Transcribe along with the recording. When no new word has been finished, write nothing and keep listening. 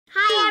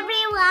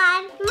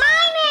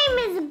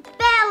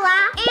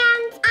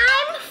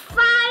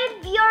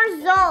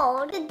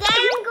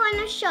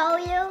show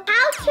you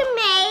how to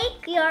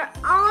make your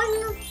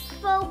own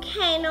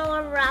volcano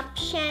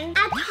eruption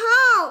at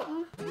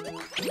home.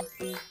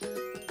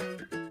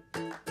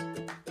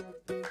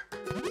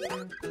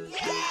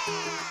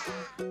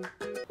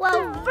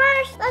 Well,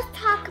 first, let's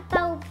talk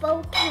about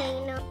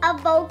volcano. A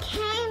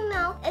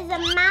volcano is a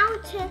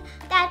mountain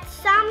that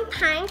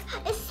sometimes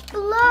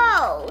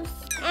explodes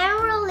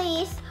and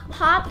releases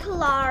hot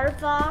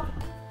lava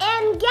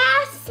and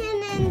gas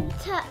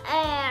into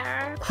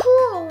air.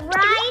 Cool,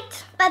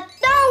 right? But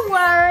don't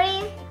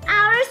worry,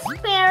 our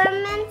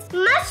experiments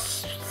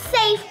much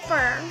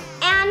safer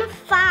and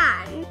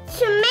fun.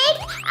 To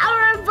make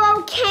our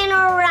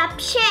volcano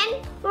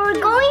eruption, we're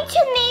going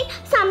to need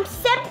some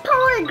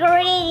simple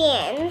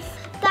ingredients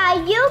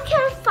that you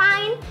can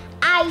find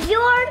at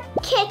your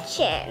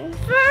kitchen.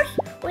 First,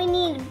 we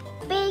need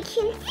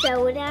baking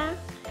soda,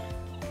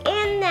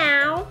 and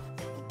now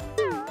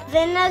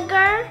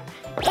vinegar,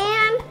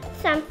 and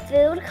some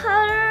food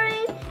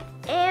coloring,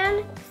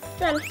 and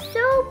some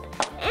soap,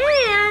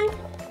 and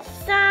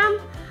some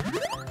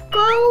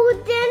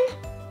golden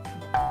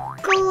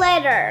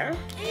glitter.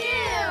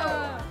 Ew!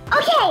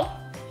 Okay,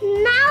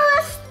 now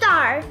let's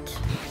start.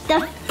 The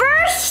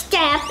first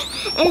step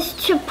is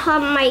to put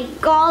my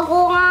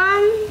goggle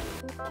on.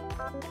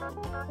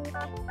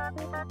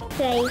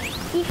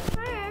 Safety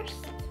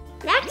first.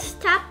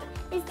 Next up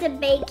is the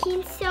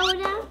baking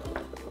soda.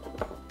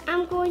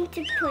 I'm going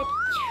to put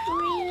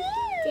 3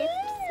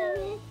 dips of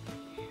it.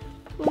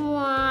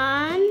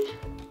 1,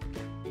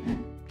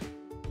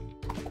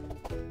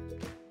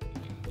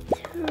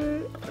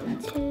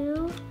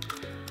 2,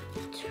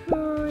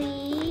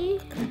 3,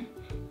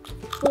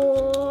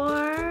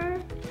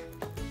 4,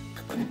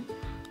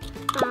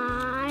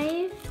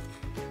 5,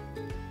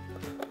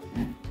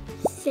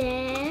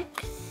 6.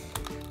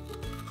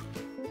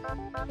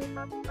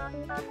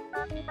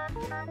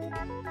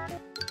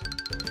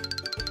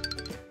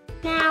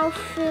 Now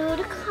food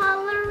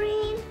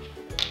coloring.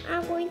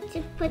 I'm going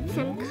to put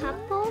some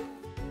couple.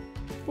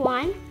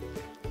 1,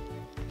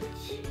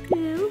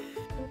 2.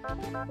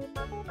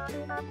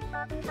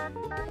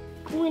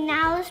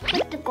 Now let's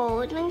put the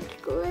golden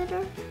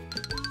glitter.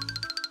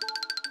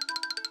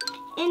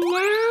 And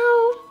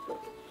now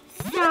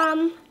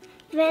some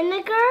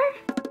vinegar.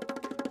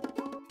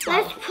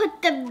 Let's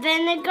put the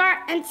vinegar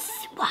and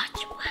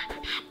watch what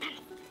happens.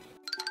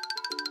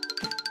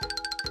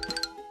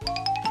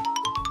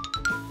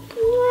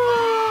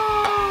 Whoa!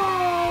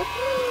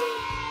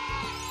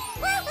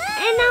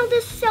 And now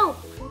the soap.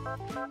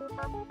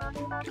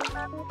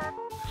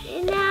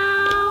 And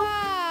now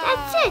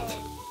that's it.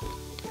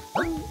 A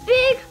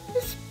big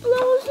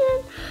explosion.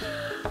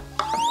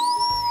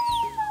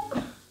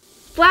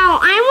 Wow,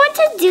 I want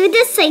to do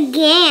this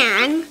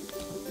again.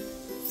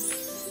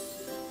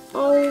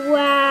 Oh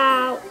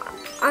wow,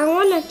 I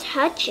want to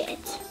touch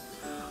it.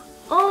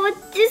 Oh,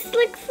 this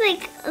looks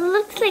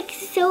like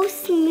so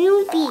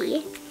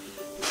smoothie.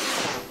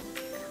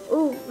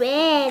 Oh,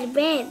 red,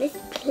 let's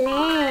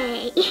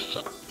play.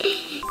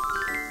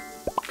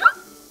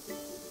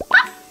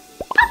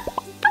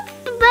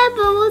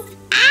 Bubbles.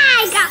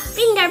 I got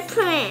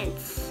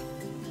fingerprints.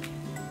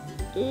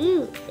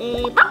 Ooh,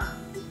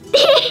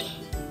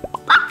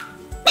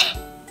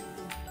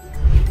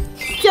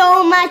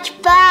 so much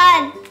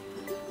fun.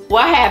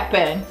 What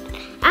happened?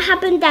 It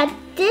happened that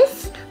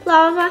this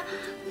lava,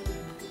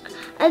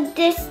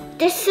 this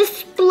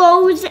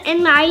explodes,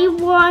 and I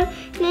want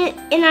it,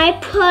 and I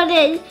put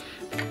it.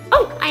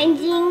 Oh, I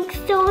think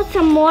so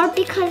some more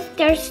because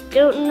there's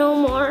still no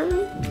more.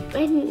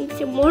 I need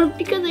some more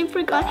because I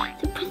forgot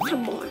to put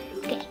some more.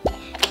 Okay,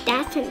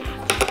 that's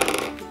enough.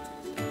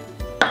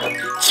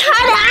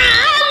 Ta-da!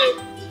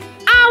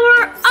 Our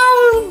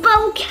own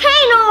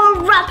volcano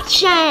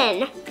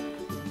eruption.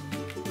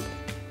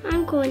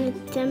 I'm going to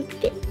dump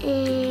it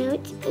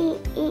out.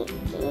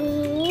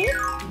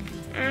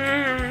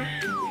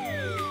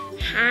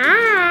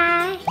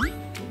 Hi.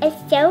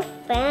 It's so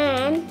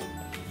fun.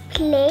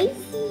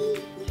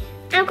 Lazy.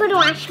 I'm going to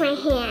wash my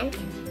hands.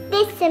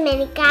 This a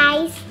minute,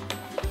 guys.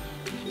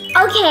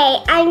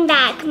 Okay, I'm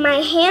back.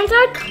 My hands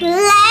are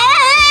clean.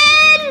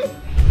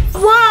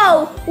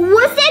 Whoa,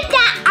 wasn't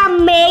that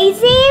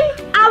amazing?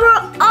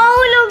 Our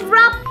own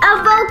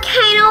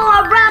volcano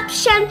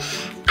eruption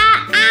at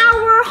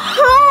our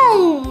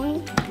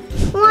home.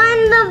 When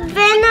the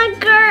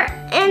vinegar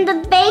and the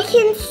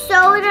baking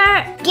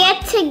soda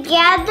get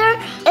together,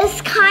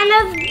 it's kind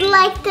of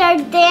like they're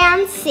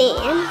dancing.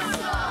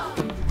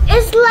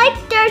 It's like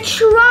they're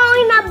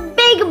throwing a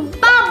big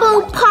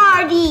bubble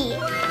party.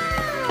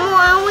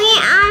 When we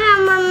add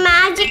a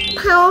magic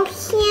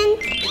potion,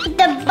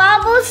 the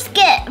bubbles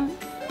get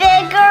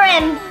bigger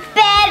and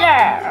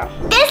better.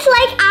 Just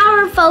like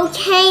our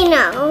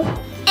volcano.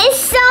 It's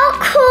so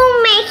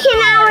cool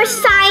making our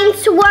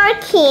science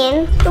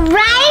working,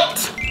 right?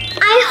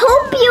 I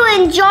hope you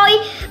enjoy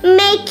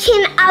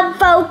making a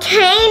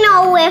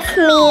volcano with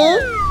me.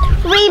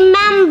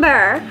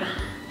 Remember,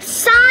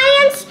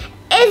 science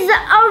is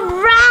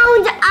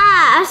around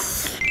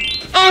us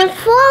and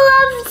full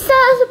of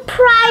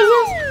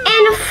surprises and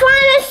and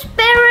fun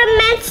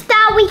experiments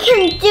that we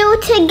can do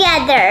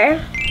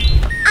together.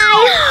 I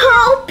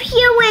hope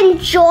you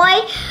enjoy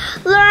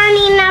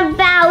learning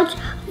about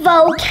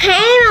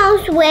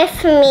volcanoes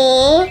with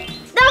me.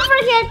 Don't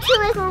forget to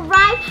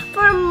subscribe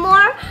for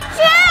more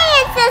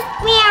serious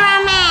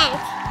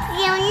experiments.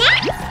 See you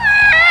next time.